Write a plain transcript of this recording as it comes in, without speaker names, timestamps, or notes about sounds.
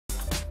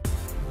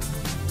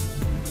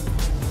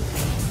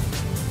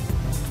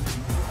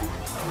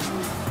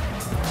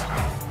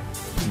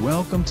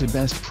Welcome to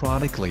Best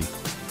Productly.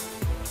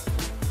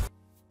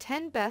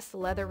 10 Best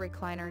Leather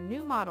Recliner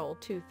New Model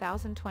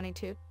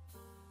 2022.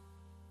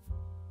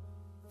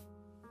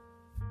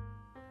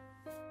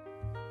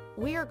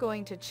 We are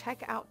going to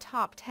check out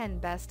top 10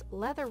 best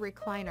leather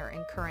recliner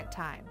in current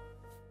time.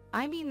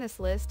 I mean, this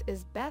list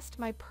is best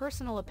my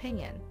personal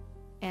opinion,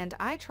 and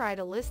I try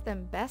to list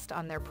them best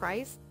on their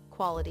price,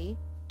 quality,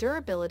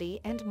 durability,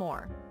 and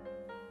more.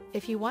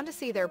 If you want to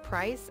see their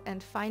price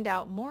and find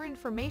out more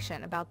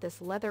information about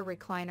this leather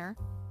recliner,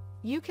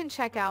 you can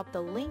check out the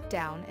link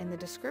down in the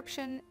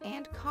description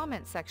and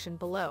comment section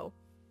below.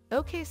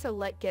 Okay, so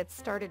let's get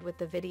started with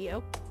the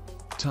video.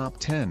 Top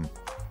 10.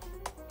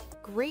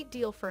 Great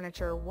Deal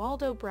Furniture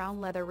Waldo Brown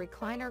Leather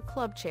Recliner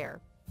Club Chair.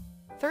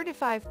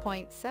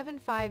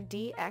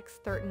 35.75D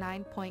x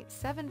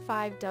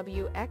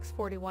 39.75W x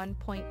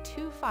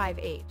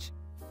 41.25H.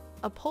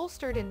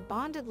 Upholstered in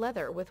bonded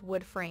leather with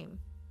wood frame.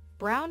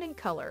 Brown in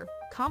color,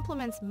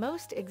 complements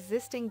most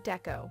existing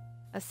deco.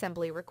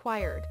 Assembly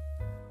required.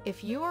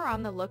 If you are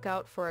on the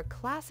lookout for a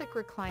classic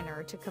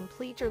recliner to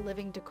complete your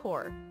living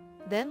decor,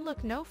 then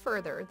look no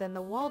further than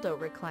the Waldo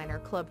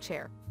Recliner Club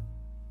Chair.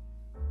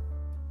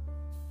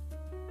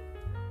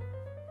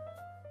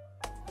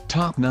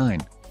 Top 9.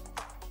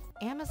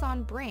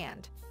 Amazon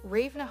brand,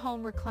 Raven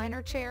Home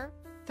Recliner Chair,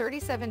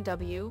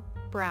 37W,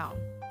 Brown.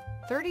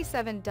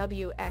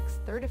 37W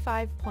x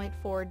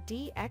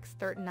 35.4D x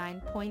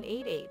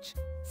 39.8H.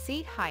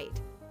 Seat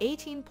height,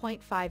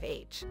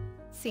 18.5H.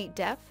 Seat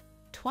depth,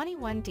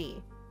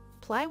 21D.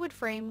 Plywood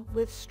frame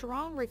with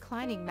strong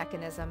reclining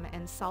mechanism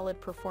and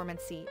solid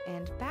performance seat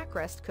and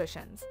backrest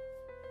cushions.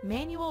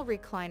 Manual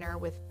recliner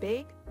with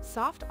big,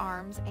 soft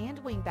arms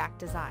and wingback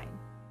design.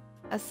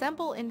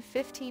 Assemble in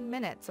 15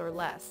 minutes or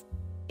less.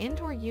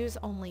 Indoor use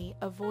only,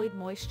 avoid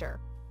moisture.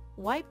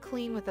 Wipe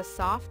clean with a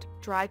soft,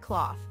 dry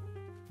cloth.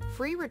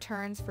 Free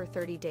returns for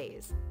 30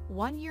 days.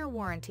 1-year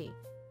warranty.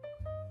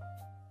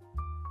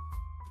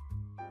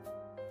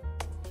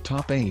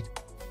 Top 8.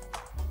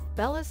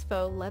 BELLEZE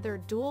Faux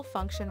Leather Dual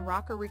Function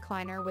Rocker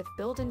Recliner with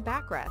built-in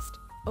backrest,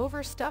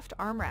 overstuffed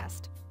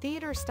armrest,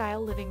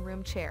 theater-style living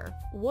room chair,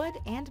 wood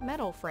and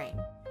metal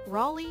frame.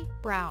 Raleigh,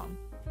 Brown.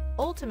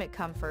 Ultimate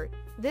comfort,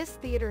 this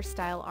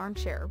theater-style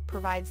armchair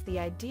provides the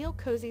ideal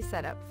cozy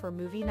setup for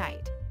movie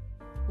night.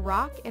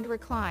 Rock and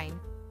recline.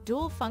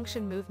 Dual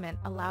function movement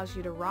allows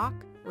you to rock,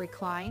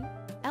 recline,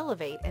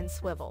 elevate, and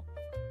swivel.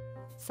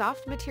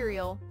 Soft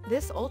material,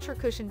 this ultra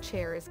cushion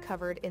chair is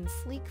covered in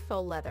sleek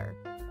faux leather.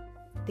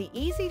 The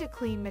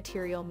easy-to-clean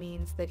material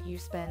means that you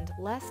spend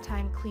less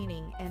time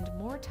cleaning and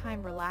more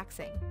time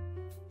relaxing.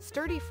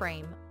 Sturdy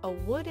frame, a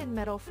wood and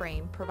metal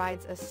frame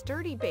provides a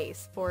sturdy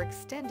base for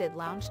extended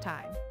lounge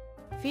time.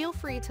 Feel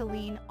free to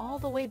lean all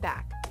the way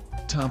back.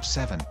 Top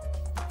 7.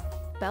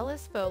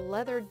 BELLEZE Faux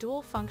Leather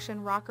Dual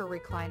Function Rocker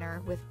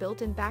Recliner with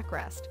built-in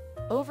backrest,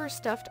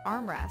 overstuffed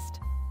armrest,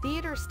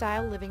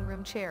 theater-style living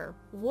room chair,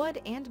 wood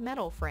and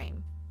metal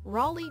frame.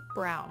 Raleigh,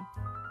 Brown.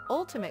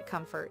 Ultimate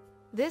comfort,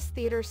 this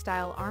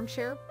theater-style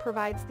armchair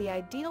provides the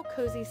ideal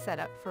cozy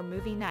setup for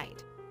movie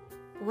night.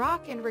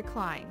 Rock and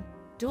recline.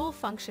 Dual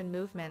function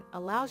movement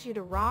allows you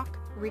to rock,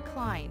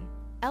 recline,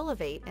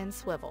 elevate, and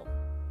swivel.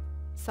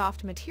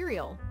 Soft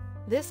material,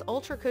 this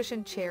ultra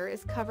cushion chair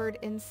is covered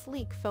in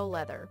sleek faux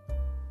leather.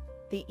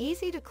 The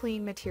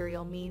easy-to-clean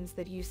material means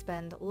that you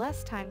spend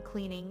less time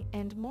cleaning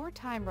and more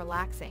time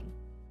relaxing.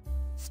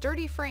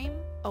 Sturdy frame,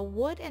 a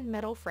wood and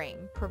metal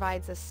frame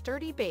provides a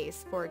sturdy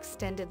base for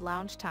extended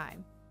lounge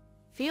time.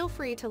 Feel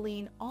free to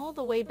lean all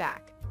the way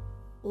back.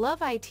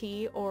 Love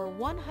IT or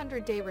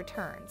 100-day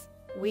returns.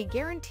 We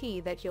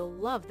guarantee that you'll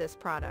love this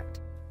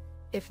product.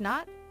 If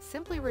not,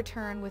 simply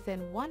return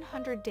within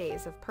 100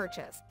 days of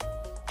purchase.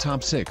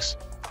 Top 6.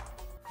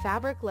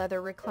 Fabric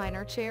Leather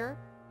Recliner Chair,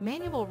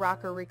 Manual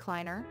Rocker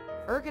Recliner,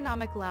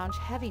 Ergonomic Lounge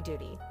Heavy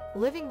Duty,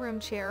 Living Room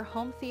Chair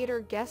Home Theater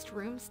Guest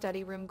Room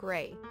Study Room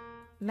Gray.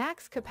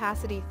 Max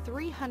capacity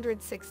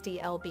 360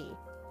 lb.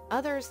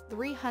 Others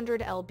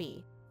 300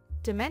 lb.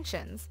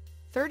 Dimensions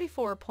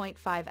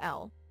 34.5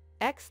 L,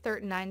 x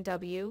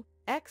 39W,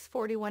 x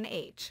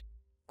 41H.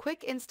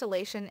 Quick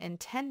installation in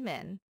 10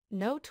 min,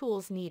 no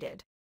tools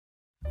needed.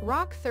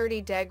 Rock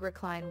 30 deg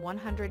recline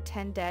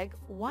 110 deg,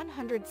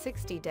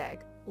 160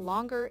 deg,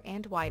 longer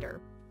and wider.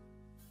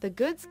 The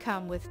goods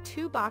come with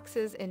 2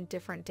 boxes in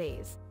different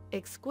days.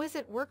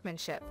 Exquisite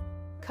workmanship.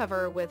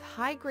 Cover with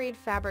high-grade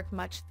fabric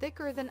much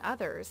thicker than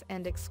others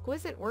and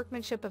exquisite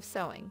workmanship of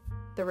sewing.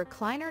 The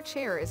recliner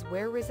chair is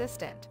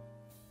wear-resistant.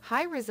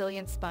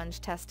 High-resilience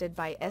sponge tested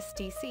by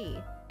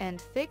SDC and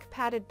thick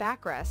padded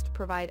backrest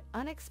provide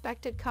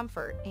unexpected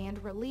comfort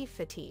and relief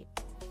fatigue.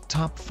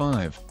 Top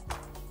 5.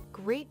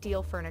 Great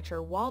Deal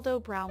Furniture Waldo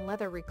Brown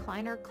Leather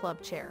Recliner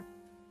Club Chair.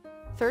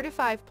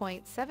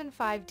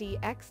 35.75D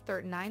x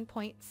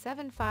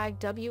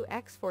 39.75W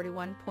x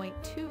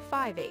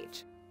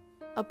 41.25H.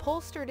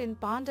 Upholstered in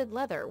bonded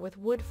leather with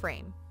wood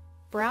frame.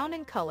 Brown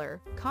in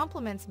color,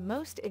 complements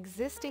most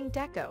existing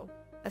deco.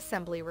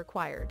 Assembly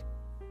required.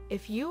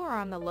 If you are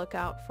on the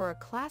lookout for a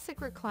classic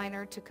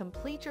recliner to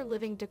complete your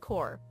living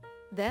decor,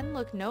 Then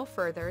look no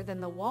further than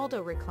the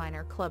Waldo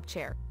Recliner Club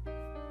Chair.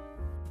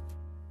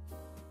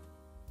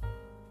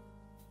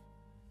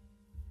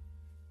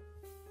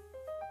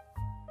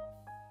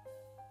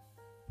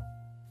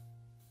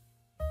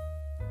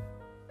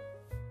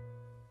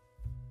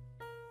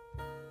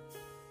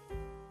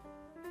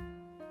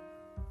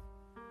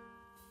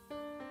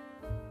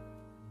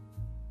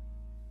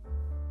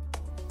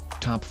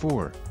 Top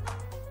 4.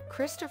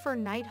 Christopher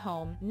Knight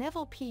Home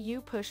Neville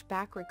PU Push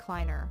Back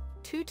Recliner,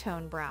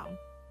 Two-Tone Brown.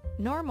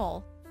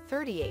 Normal,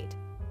 38.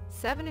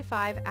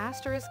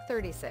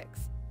 75*36.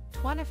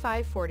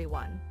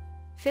 2541.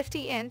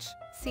 50-inch,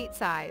 seat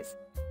size,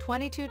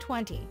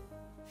 2220.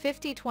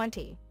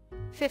 5020.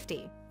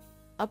 50.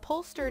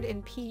 Upholstered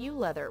in PU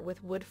leather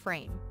with wood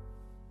frame.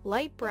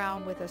 Light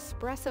brown with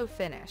espresso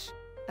finish.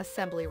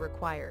 Assembly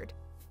required.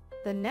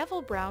 The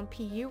Neville Brown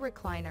PU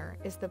Recliner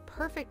is the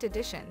perfect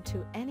addition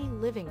to any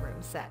living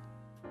room set.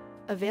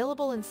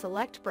 Available in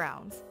select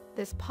browns,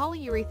 this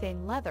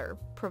polyurethane leather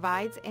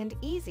provides an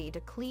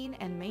easy-to-clean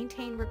and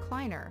maintain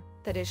recliner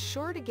that is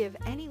sure to give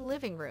any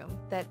living room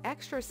that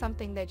extra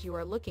something that you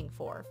are looking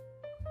for.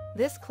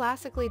 This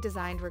classically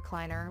designed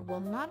recliner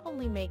will not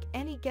only make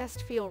any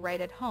guest feel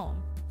right at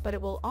home, but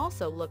it will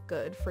also look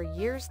good for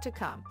years to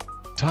come.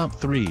 Top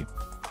 3.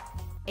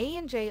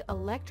 A&J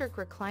Electric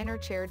Recliner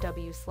Chair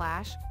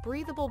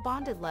W/Breathable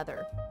Bonded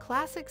Leather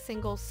Classic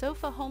Single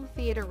Sofa Home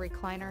Theater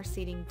Recliner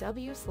Seating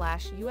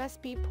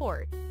W/USB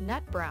Port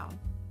Nut Brown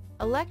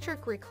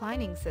Electric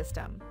Reclining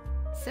System.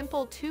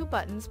 Simple 2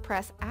 buttons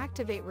press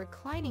activate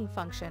reclining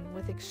function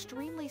with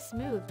extremely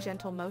smooth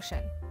gentle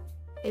motion.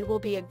 It will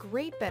be a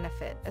great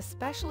benefit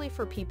especially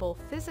for people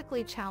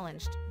physically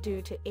challenged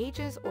due to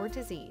ages or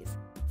disease.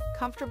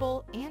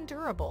 Comfortable and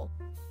durable.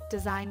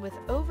 Designed with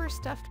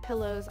overstuffed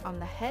pillows on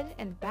the head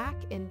and back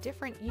in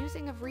different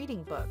using of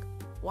reading book,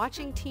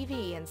 watching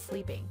TV and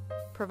sleeping.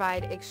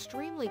 Provide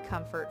extremely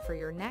comfort for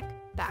your neck,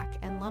 back,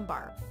 and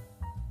lumbar.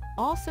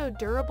 Also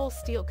durable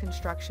steel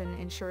construction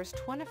ensures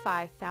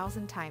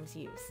 25,000 times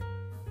use.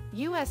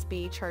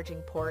 USB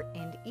charging port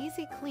and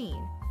easy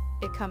clean.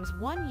 It comes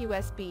one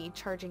USB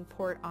charging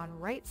port on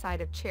right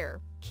side of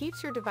chair,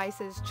 keeps your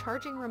devices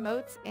charging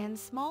remotes and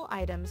small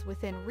items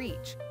within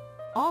reach.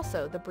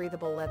 Also, the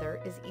breathable leather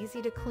is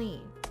easy to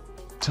clean.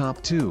 Top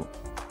 2.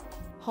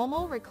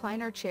 Homall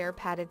Recliner Chair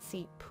Padded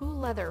Seat PU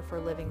Leather for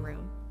Living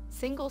Room.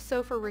 Single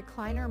Sofa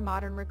Recliner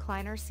Modern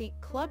Recliner Seat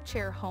Club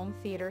Chair Home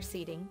Theater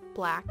Seating,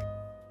 Black.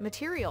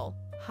 Material,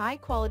 high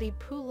quality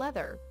PU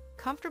leather,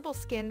 comfortable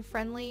skin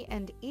friendly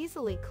and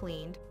easily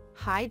cleaned,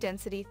 high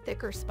density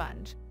thicker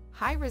sponge,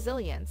 high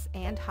resilience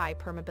and high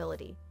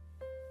permeability.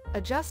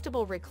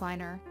 Adjustable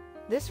recliner.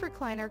 This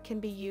recliner can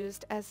be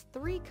used as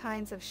 3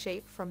 kinds of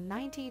shape from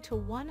 90 to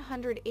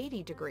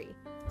 180 degree.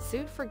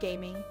 Suit for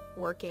gaming,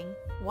 working,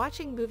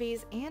 watching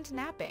movies and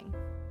napping.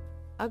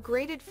 A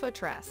graded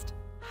footrest.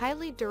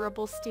 Highly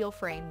durable steel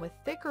frame with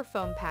thicker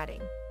foam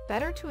padding.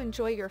 Better to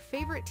enjoy your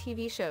favorite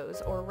TV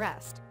shows or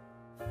rest.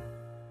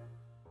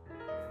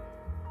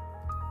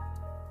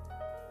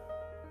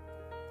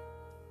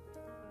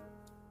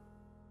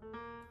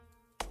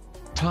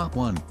 Top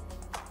 1.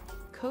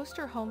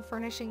 Coaster Home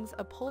Furnishings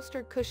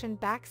Upholstered Cushion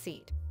Back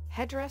Seat,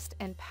 Headrest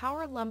and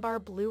Power Lumbar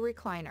Blue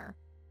Recliner.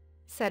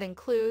 Set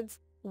includes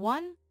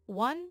 1.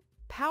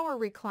 Power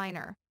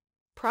Recliner.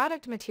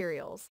 Product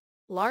materials: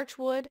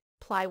 larchwood,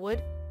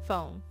 plywood,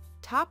 foam,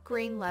 top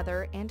grain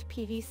leather and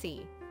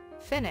PVC.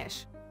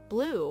 Finish: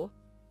 blue.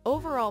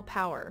 Overall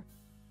power: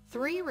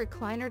 3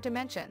 recliner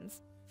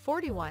dimensions: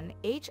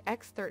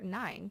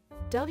 41×39,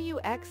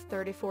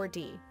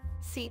 WX34D.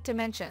 Seat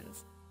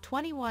dimensions: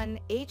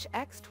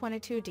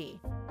 21×22D.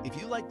 If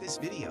you like this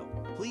video,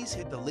 please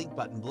hit the link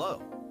button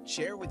below,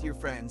 share with your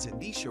friends, and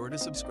be sure to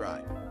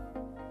subscribe.